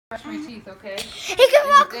brush my teeth, okay? He can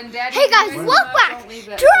walk. Hey guys, look back.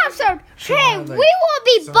 Episode. Hey, we will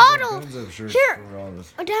be bottled. Here,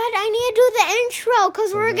 Dad, I need to do the intro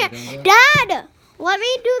because we're getting. Dad, let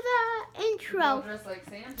me do the intro. Dressed like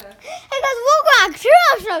Santa. Hey guys, look back.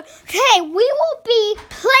 Episode. Hey, we will be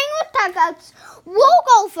playing with duckouts. We'll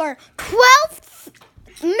go for 12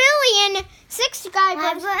 million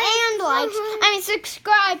subscribers and likes.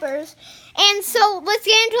 Subscribers. And so let's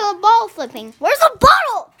get into the ball flipping. Where's the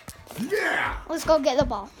bottle? Yeah! Let's go get the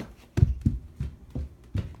ball.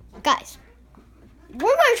 Guys, we're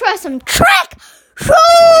going to try some trick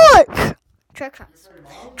shots. Trick shots.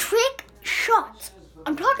 Trick shots.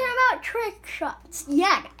 I'm talking about trick shots.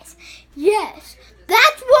 Yeah, guys. Yes.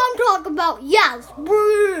 That's what I'm talking about. Yes.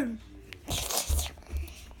 Boom.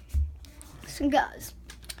 So, guys,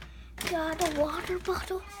 got a water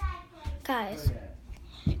bottle. Guys.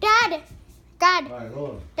 Dad. All right, hold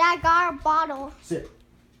on. Dad got a bottle. Sit.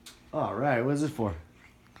 All right, what's it for?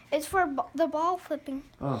 It's for the ball flipping.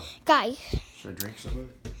 Oh. Guys. Should I drink some of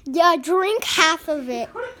it? Yeah, drink half of it.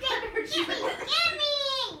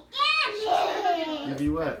 Give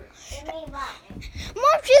you what?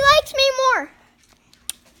 Mom, she likes me more.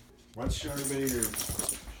 What's show everybody here?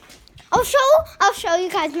 I'll show you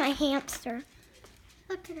guys my hamster.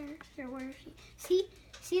 Look at her. Here, where is she?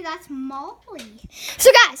 See, that's Molly. So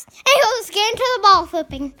guys, hey, let's get into the ball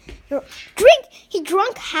flipping. Drink. He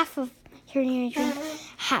drunk half of. Here, you drink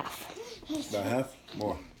half. About half?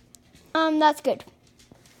 More. That's good.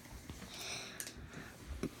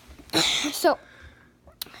 So,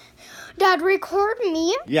 Dad, record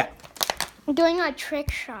me Yeah. doing a trick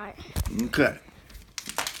shot. Okay.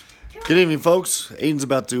 Good evening, folks. Aiden's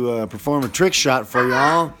about to perform a trick shot for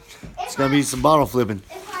y'all. It's going to be some bottle flipping.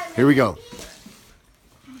 Here we go.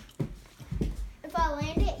 If I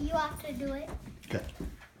land it, you have to do it. Okay.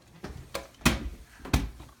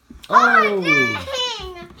 Oh,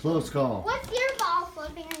 dang! Close call. What's your ball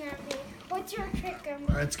flipping gonna be? What's your trick gonna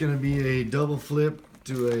be? It's going to be a double flip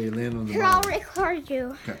to a land on the Here, I'll bottom. record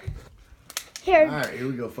you. Okay. Here. All right, here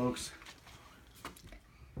we go, folks.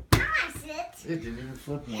 I want to sit. It didn't even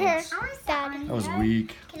flip once. Here, I want to sit Dad. on That was here.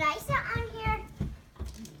 weak. Can I sit on here?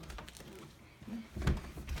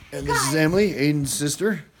 And this is Emily, Aiden's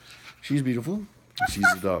sister. She's beautiful. She's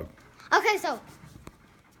a dog. Okay, so.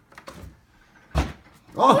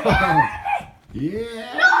 Oh!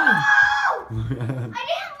 Yeah! Oh! I didn't land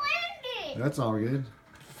it! That's all good.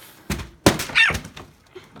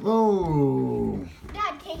 Whoa!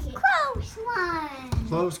 Dad, take it. Close one.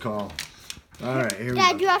 Close call. All right, here we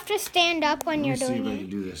Dad, go. you have to stand up when you're Let me see doing if I it. can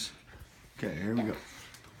do this. Okay, here we go.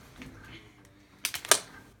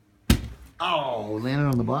 Oh, landed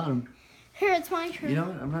on the bottom. Here, it's my turn. You know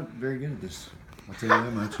what? I'm not very good at this. I'll tell you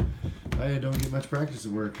that much. I don't get much practice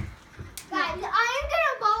at work. Guys, I am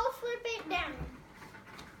gonna ball flip it down.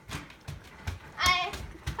 I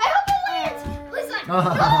hope it lands. Please land.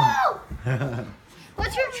 No!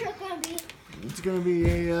 What's your trick gonna be? It's gonna be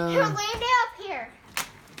Here, a. land it up here.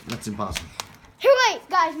 That's impossible. Here, wait,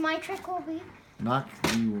 guys. My trick will be. Knock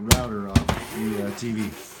the router off the TV.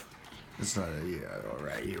 That's not a. Yeah. All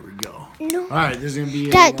right. Here we go. No. All right. There's gonna be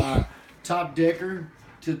a Dad. top decker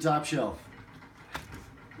to the top shelf.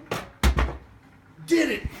 Did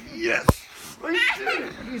it! Yes. I did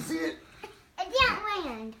it. You see it? It didn't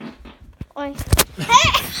land. Oi.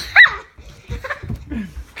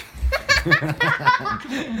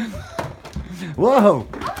 Whoa!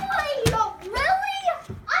 Oh, really?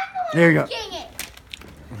 I'm There you go. Dang it.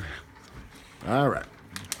 All right.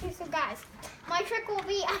 Okay, so guys, my trick will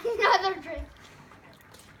be another trick.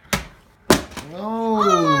 Oh.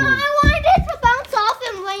 I wanted it to bounce off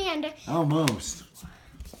and land. Almost.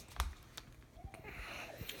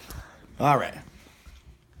 All right.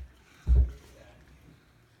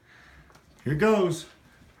 Here goes.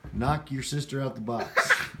 Knock your sister out the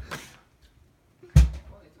box.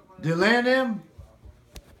 Did it land him?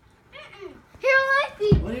 Here, let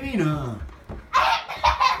me. What do you mean, huh?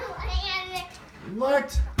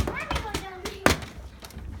 What?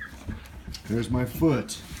 There's my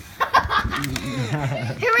foot.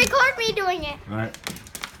 Here, record me doing it. All right.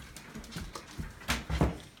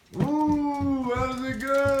 Ooh, how does it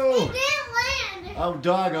go? It didn't land. Oh,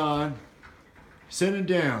 doggone. Send it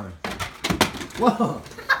down. Whoa,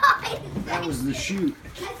 that was the chute.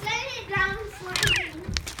 I set it down slowly.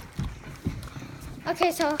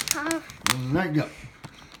 Okay, so Let go.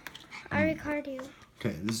 I record you.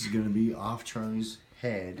 Okay, this is going to be off Charlie's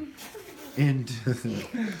head into the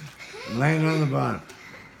land on the bottom.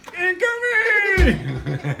 Incoming!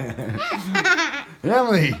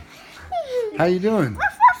 Emily, how you doing?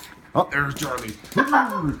 Oh, there's Charlie.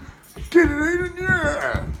 Get it, Aiden,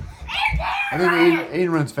 yeah! I think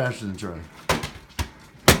Aiden runs faster than Charlie.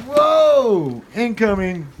 Whoa!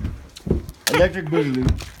 Incoming. Electric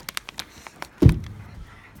boogaloo.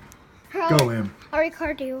 Go him. I'll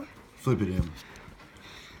record you. Flip it him.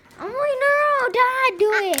 Oh no, Dad,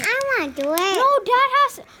 do it. I want to do it. No, Dad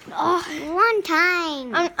has to. Oh, One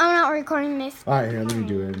time. I'm not recording this. All right, here, let me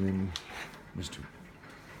do it. And then, Mr.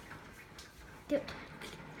 Do it.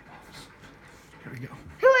 Here we go.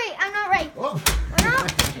 Wait, I'm not right. Oh.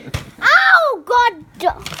 Oh, God.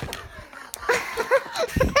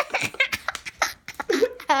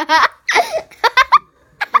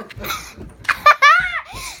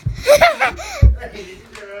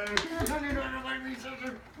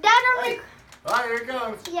 Dad, I'm like, All right, here it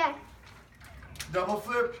goes. yeah. Double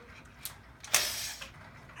flip.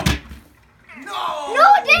 No! No,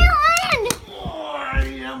 it didn't land. Oh,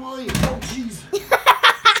 Emily. Oh, jeez.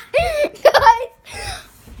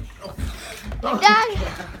 Guys.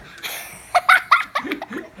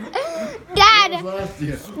 Dad.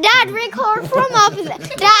 Dad, record from up there.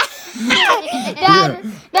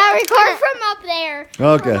 Dad, record from up there.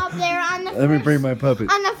 Okay. From up there on the Let me bring my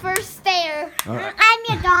puppet. on the first stair. All right. I'm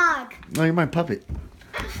your dog. No, you're my puppet.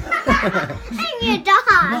 I'm your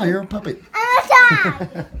dog. No, you're a puppet. I'm a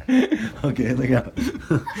dog. Okay, look out.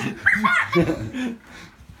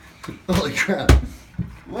 Holy crap.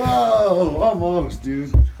 Whoa, almost,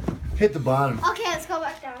 dude. Hit the bottom. Okay, let's go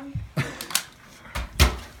back down.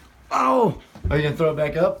 Oh! Are you going to throw it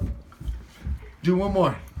back up? Do one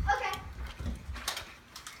more. Okay.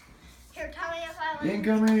 Here, tell me if I land.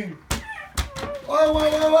 Incoming. Whoa, whoa,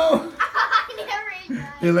 whoa, whoa. I never ate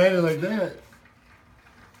that. It landed like that.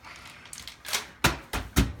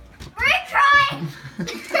 Retry.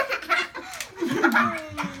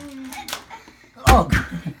 Oh,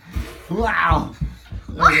 wow.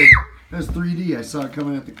 That's 3D. I saw it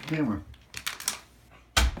coming at the camera.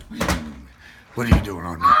 What are you doing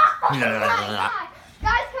on there?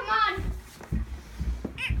 Guys, come on.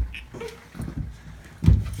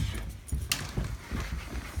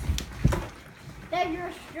 Dad, you're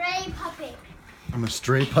a stray puppet. I'm a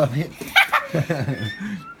stray puppet.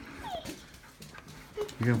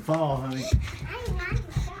 You're going to fall, honey. All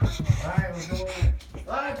right, we're going.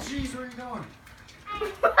 Ah, jeez, where are you going?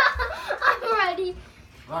 I'm ready.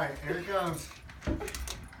 All right, here it comes.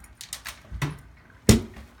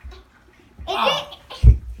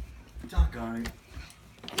 Doggone it.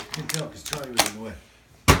 Can't tell because Charlie was in the way.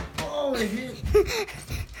 Oh, it hit.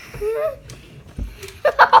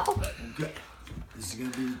 Okay. This is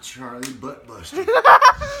going to be the Charlie butt buster.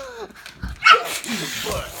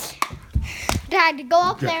 Butt. Dad, go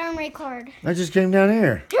up there and record. I just came down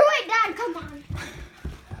here. Do it, Dad. Come on.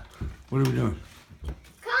 What are we doing?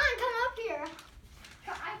 Come up here. I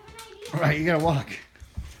have an idea. All right, you got to walk.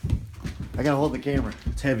 I got to hold the camera.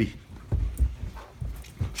 It's heavy.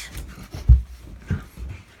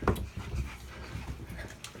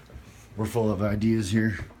 We're full of ideas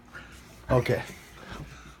here. Okay.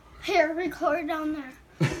 Here, record down there.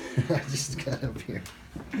 I just got up here.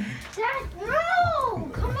 Dad, no!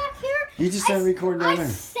 Come back here. You just said record down I there.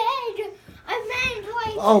 said, I meant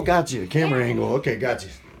like. Oh, got you. Camera angle. Okay, got you.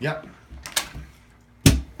 Yep.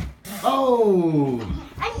 Oh,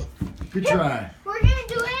 good try. We're gonna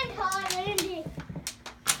do it until I'm ready.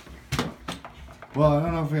 Well, I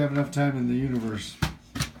don't know if we have enough time in the universe.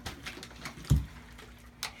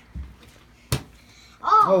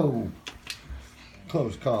 Oh,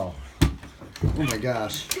 close call. Oh my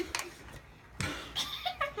gosh.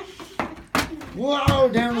 Whoa,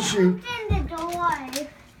 down the chute. Open the door.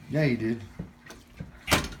 Yeah, you did.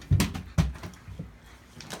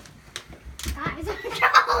 Guys,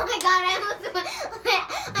 oh my god, I almost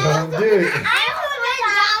Don't do it. went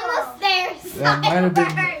down the stairs. That might have been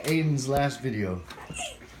Aiden's last video.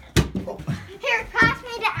 Oh. Here, pass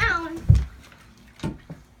me down.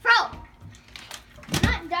 Bro.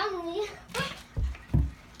 Not dumbly.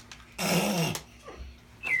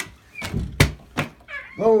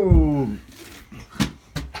 Oh.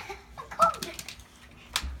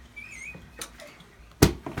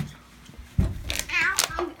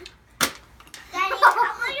 Daddy,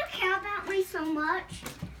 why do you care about me so much?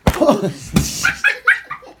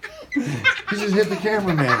 You just hit the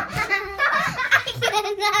cameraman.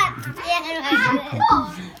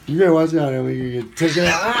 You better watch out, Emily. You get taken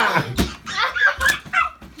out. Ah!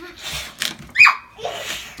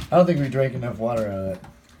 I don't think we drank enough water out of that.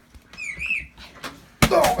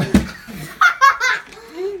 Oh.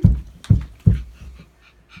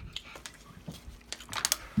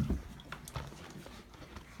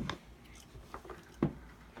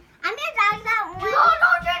 I'm your dog that No, when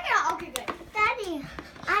don't drink it. Okay, good. Daddy,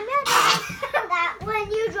 I'm your dog that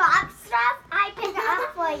when you drop stuff,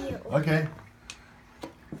 Okay.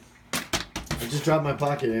 I just dropped my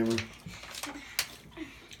pocket hammer.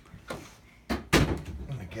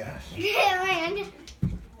 Oh my gosh. It landed.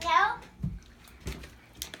 No.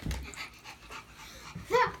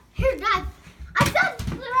 Here, guys. I said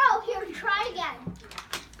throw. Here, try again.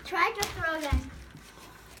 Try to throw again.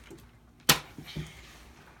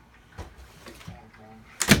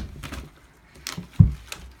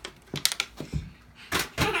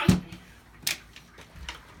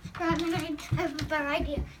 I have a better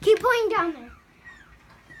idea. Keep pulling down there.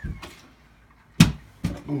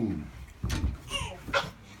 Ooh.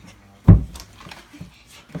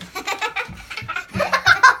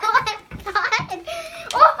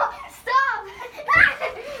 Oh, stop!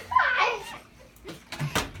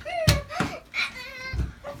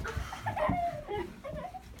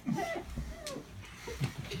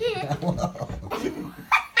 Here,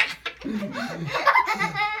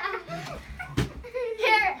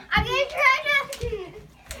 I'm gonna try to.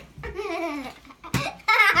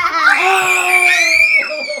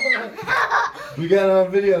 We got it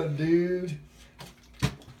on video, dude.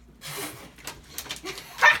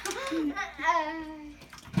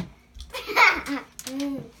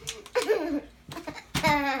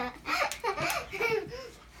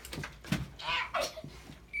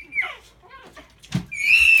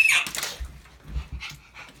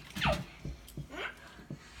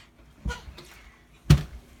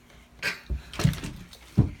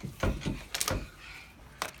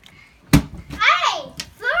 Hey,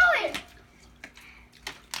 throw it!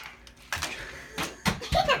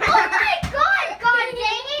 Oh my God! God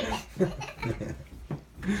dang it!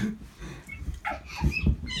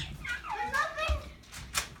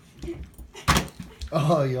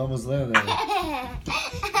 Oh, you almost landed on it. Stay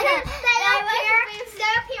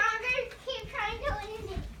up here. I'm gonna keep trying to land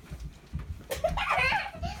it.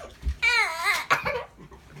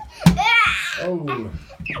 Oh.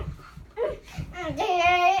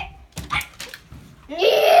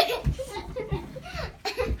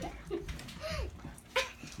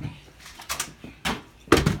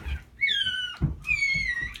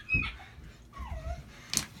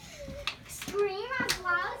 Scream as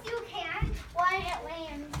loud as you can when it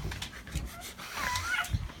lands.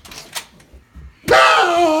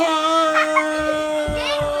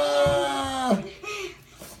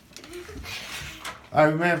 All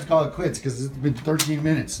right, we might have to call it quits because it's been 13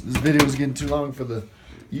 minutes. This video is getting too long for the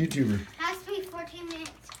YouTuber. Has to be 14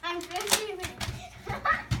 minutes. I'm 15 minutes.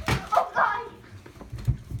 Oh God.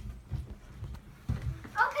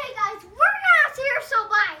 Okay, guys, we're not here, so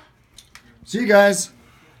bye. See you guys.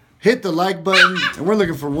 Hit the like button, and we're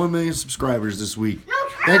looking for 1 million subscribers this week. No,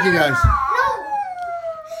 Thank you, guys. No.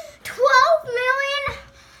 12 million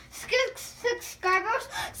subscribers.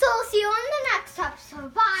 So we'll see you on the next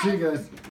episode. Bye. See you guys.